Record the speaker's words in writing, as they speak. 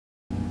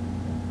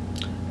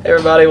Hey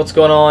everybody, what's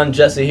going on?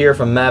 Jesse here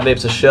from Mad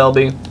Vapes of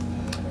Shelby.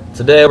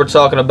 Today we're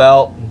talking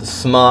about the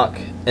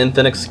Smok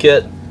Infinix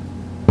kit.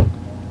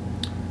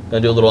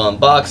 Gonna do a little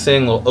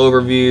unboxing, a little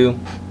overview.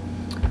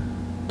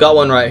 Got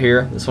one right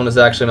here. This one is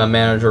actually my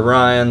manager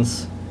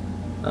Ryan's.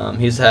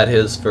 He's had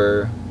his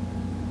for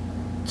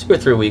 2 or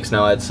 3 weeks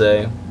now, I'd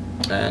say,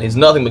 and he's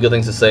nothing but good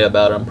things to say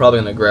about it. I'm probably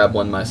gonna grab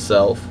one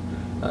myself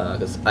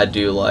because I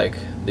do like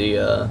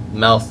the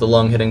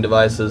mouth-to-lung hitting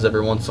devices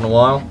every once in a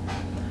while.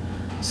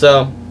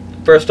 So,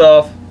 first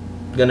off,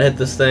 I'm gonna hit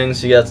this thing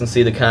so you guys can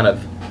see the kind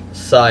of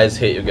size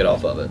hit you get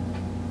off of it.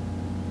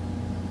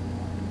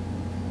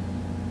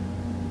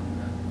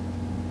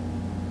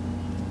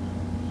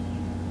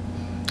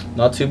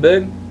 Not too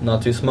big,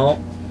 not too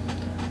small.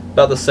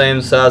 About the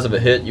same size of a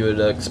hit you would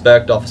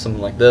expect off of something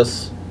like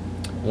this.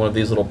 One of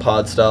these little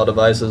pod style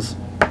devices.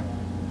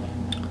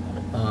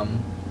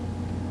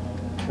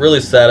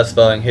 Really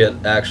satisfying hit,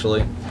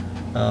 actually.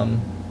 I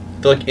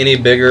feel like any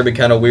bigger would be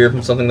kind of weird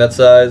from something that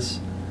size.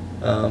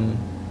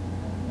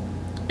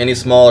 Any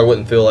smaller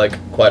wouldn't feel like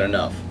quite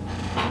enough.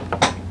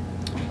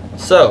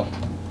 So,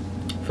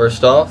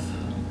 first off,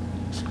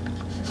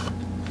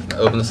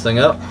 open this thing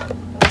up.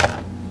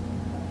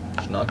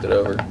 Just knocked it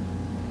over.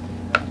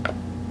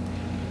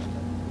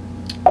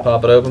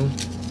 Pop it open.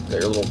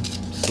 Got your little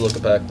silica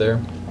pack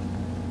there.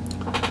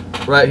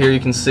 Right here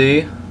you can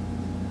see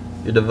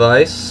your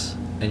device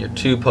and your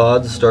 2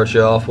 pods to start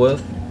you off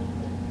with.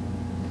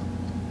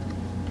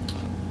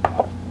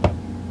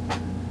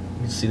 You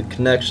can see the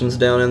connections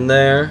down in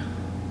there.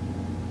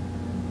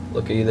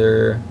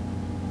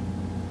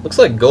 Looks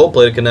like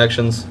gold-plated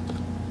connections,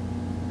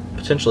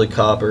 potentially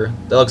copper.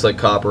 That looks like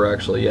copper,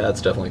 actually. Yeah,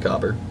 it's definitely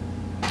copper.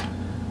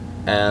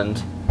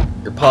 And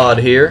your pod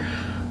here.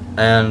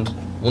 And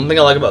one thing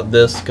I like about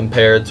this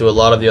compared to a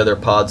lot of the other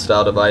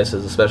pod-style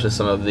devices, especially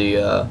some of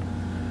the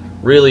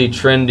really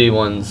trendy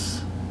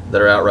ones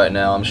that are out right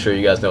now, I'm sure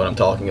you guys know what I'm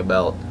talking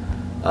about,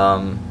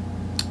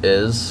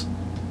 is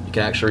you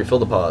can actually refill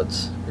the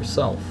pods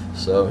yourself.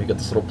 So you got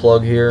this little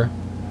plug here.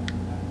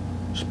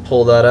 Just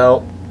pull that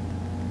out.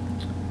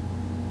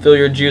 Fill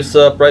your juice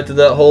up right through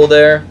that hole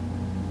there.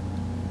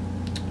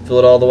 Fill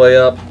it all the way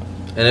up.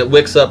 And it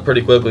wicks up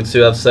pretty quickly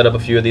too. I've set up a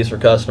few of these for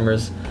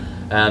customers.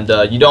 And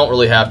you don't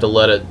really have to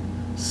let it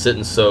sit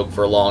and soak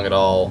for long at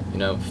all.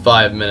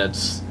 5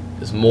 minutes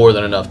is more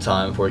than enough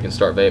time before you can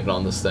start vaping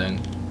on this thing.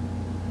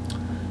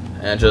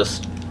 And it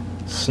just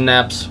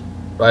snaps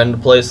right into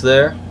place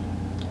there.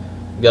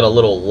 You got a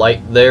little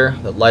light there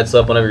that lights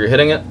up whenever you're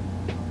hitting it.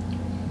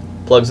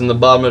 Plugs in the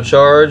bottom of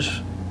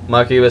charge.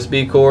 Micro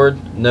USB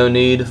cord. No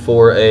need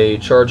for a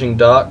charging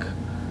dock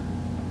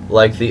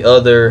like the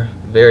other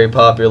very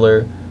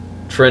popular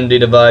trendy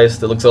device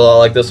that looks a lot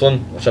like this one,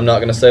 which I'm not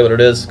going to say what it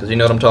is because you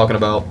know what I'm talking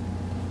about.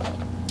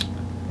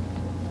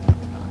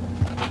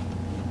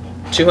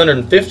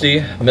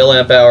 250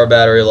 milliamp hour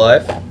battery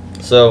life,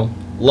 so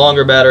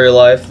longer battery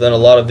life than a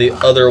lot of the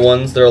other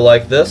ones that are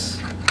like this.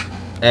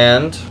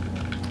 And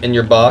in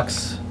your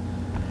box,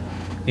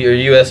 your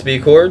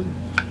USB cord.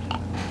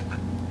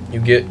 You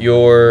get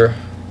your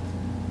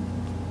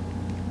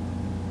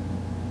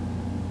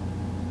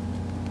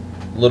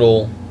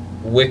little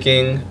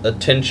wicking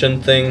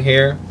attention thing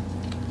here.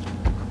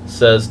 It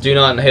says do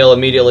not inhale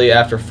immediately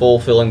after full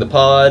filling the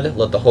pod.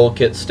 Let the whole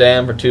kit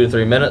stand for 2 to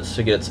 3 minutes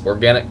to get its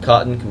organic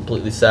cotton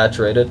completely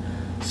saturated.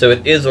 So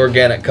it is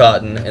organic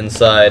cotton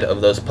inside of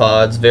those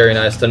pods. Very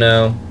nice to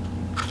know.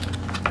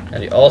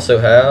 And you also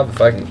have, if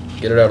I can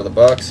get it out of the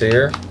box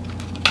here,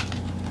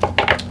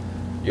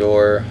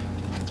 your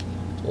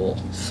little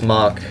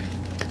Smok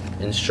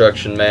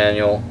instruction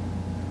manual.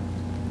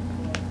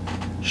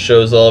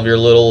 Shows all of your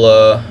little,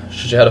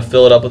 shows you how to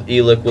fill it up with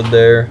e-liquid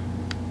there.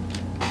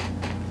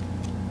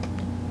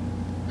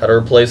 How to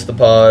replace the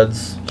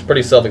pods. It's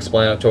pretty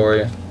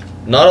self-explanatory.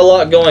 Not a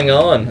lot going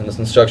on in this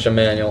instruction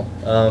manual.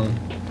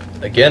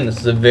 Again, this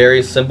is a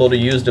very simple to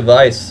use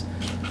device.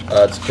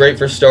 It's great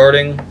for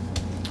starting.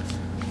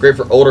 Great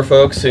for older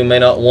folks who may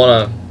not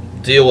want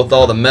to deal with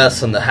all the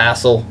mess and the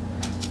hassle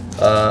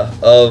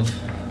of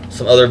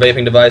some other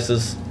vaping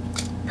devices.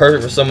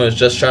 Perfect for someone who's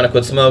just trying to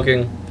quit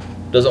smoking,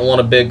 doesn't want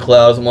a big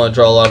cloud, doesn't want to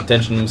draw a lot of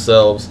attention to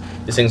themselves.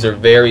 These things are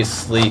very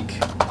sleek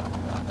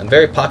and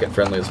very pocket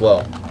friendly as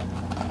well.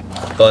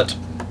 But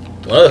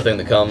one other thing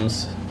that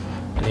comes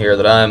in here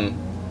that I'm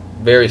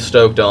very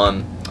stoked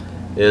on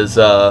is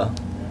a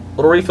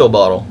little refill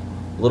bottle,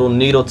 little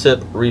needle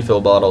tip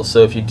refill bottle. So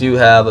if you do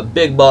have a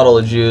big bottle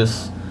of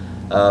juice,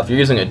 if you're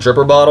using a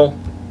dripper bottle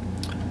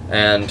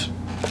and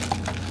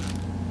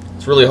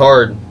it's really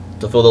hard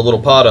to fill the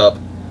little pot up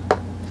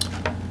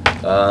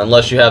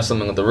unless you have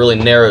something with a really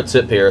narrow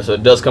tip here. So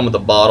it does come with a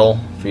bottle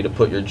for you to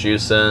put your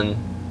juice in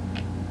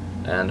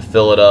and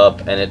fill it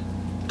up, and it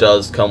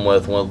does come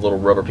with one of the little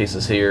rubber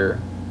pieces here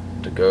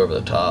to go over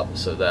the top,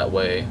 so that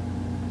way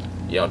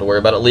you don't have to worry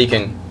about it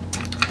leaking.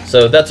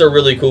 So that's a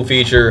really cool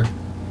feature.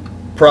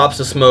 Props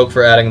to Smok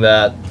for adding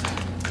that.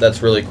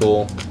 That's really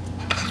cool.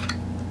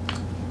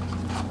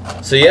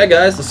 So yeah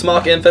guys, the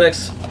Smok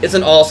Infinix It's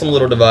an awesome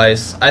little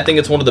device. I think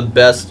it's one of the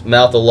best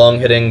mouth-to-lung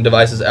hitting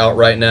devices out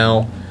right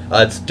now.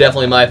 It's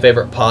definitely my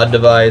favorite pod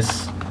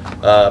device.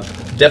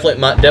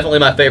 Definitely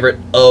my favorite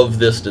of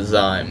this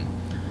design.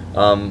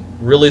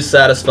 Really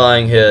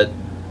satisfying hit.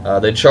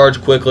 They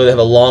charge quickly. They have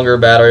a longer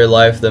battery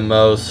life than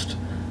most.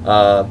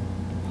 They're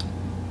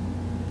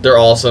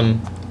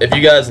awesome. If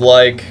you guys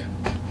like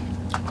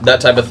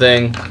that type of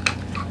thing,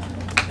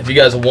 if you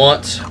guys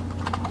want,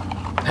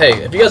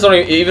 hey, if you guys don't,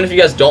 even if you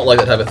guys don't like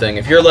that type of thing,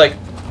 if you're like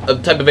a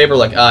type of vapor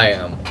like I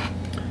am,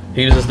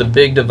 he uses the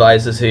big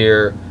devices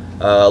here,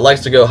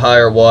 likes to go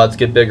higher watts,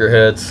 get bigger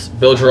hits,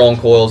 build your own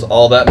coils,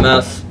 all that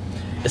mess.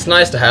 It's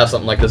nice to have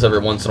something like this every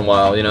once in a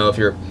while. You know, if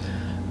you're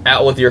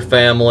out with your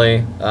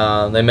family,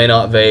 they may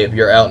not vape,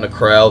 you're out in a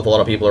crowd with a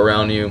lot of people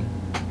around you.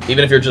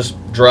 Even if you're just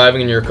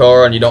driving in your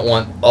car and you don't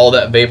want all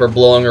that vapor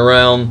blowing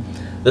around,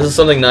 this is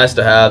something nice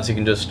to have, so you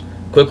can just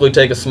quickly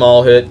take a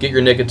small hit, get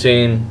your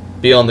nicotine,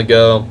 be on the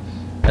go.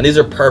 And these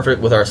are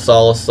perfect with our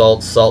Solace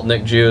Salt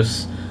Nic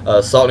juice.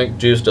 Salt Nic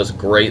juice does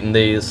great in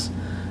these.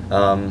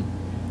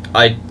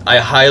 I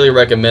highly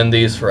recommend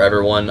these for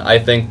everyone. I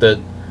think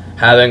that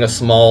having a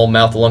small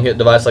mouth-to-lung hit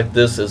device like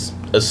this is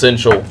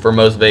essential for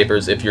most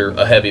vapors if you're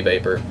a heavy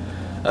vapor.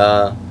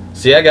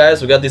 So yeah,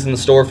 guys, we got these in the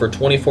store for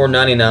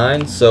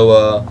 $24.99.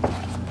 So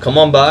come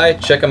on by,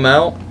 check them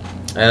out,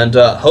 and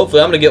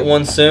hopefully I'm gonna get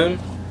one soon.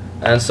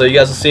 And so you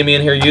guys will see me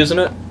in here using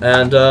it.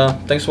 And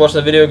thanks for watching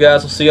the video,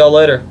 guys. We'll see y'all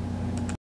later.